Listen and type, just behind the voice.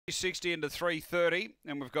360 into 330,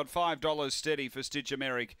 and we've got $5 steady for Stitch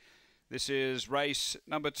Americ. This is race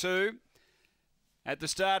number 2. At the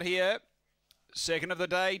start here, second of the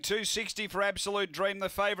day, 260 for Absolute Dream, the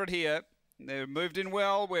favourite here. They've moved in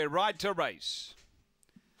well. We're right to race.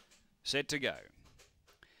 Set to go.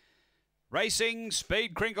 Racing,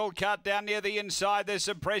 speed crinkle cut down near the inside. There's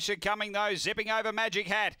some pressure coming though. Zipping over Magic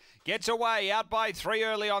Hat. Gets away. Out by 3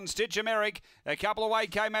 early on Stitch Americ. A couple away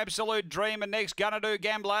came Absolute Dream. And next Gonna Do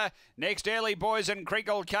Gambler. Next Early Boys and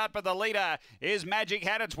Crinkle Cut. But the leader is Magic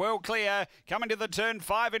Hat. It's well clear. Coming to the turn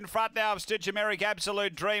 5 in front now of Stitch Americ,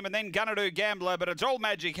 Absolute Dream. And then Gonna Do Gambler. But it's all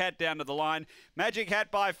Magic Hat down to the line. Magic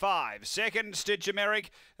Hat by 5. Second Stitch Americ.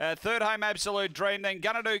 Third home Absolute Dream. Then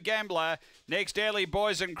Gonna Do Gambler. Next Early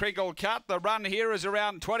Boys and Crinkle Cut. The run here is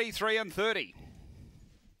around 23 and 30.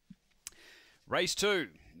 Race 2,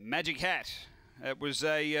 Magic Hat. It was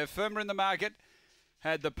a firmer in the market.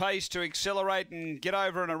 Had the pace to accelerate and get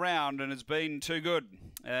over and around, and it's been too good.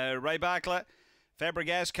 Ray Barkler,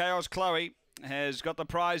 Fabregas, Chaos Chloe has got the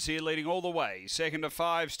prize here, leading all the way. Second to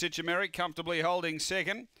 5, Stitch Americ, comfortably holding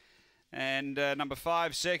second. And number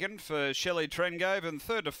 5 second for Shelley Trengove, and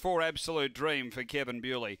third to 4, Absolute Dream for Kevin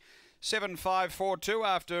Bewley. 7-5-4-2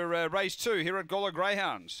 after race 2 here at Gawler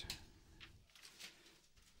Greyhounds.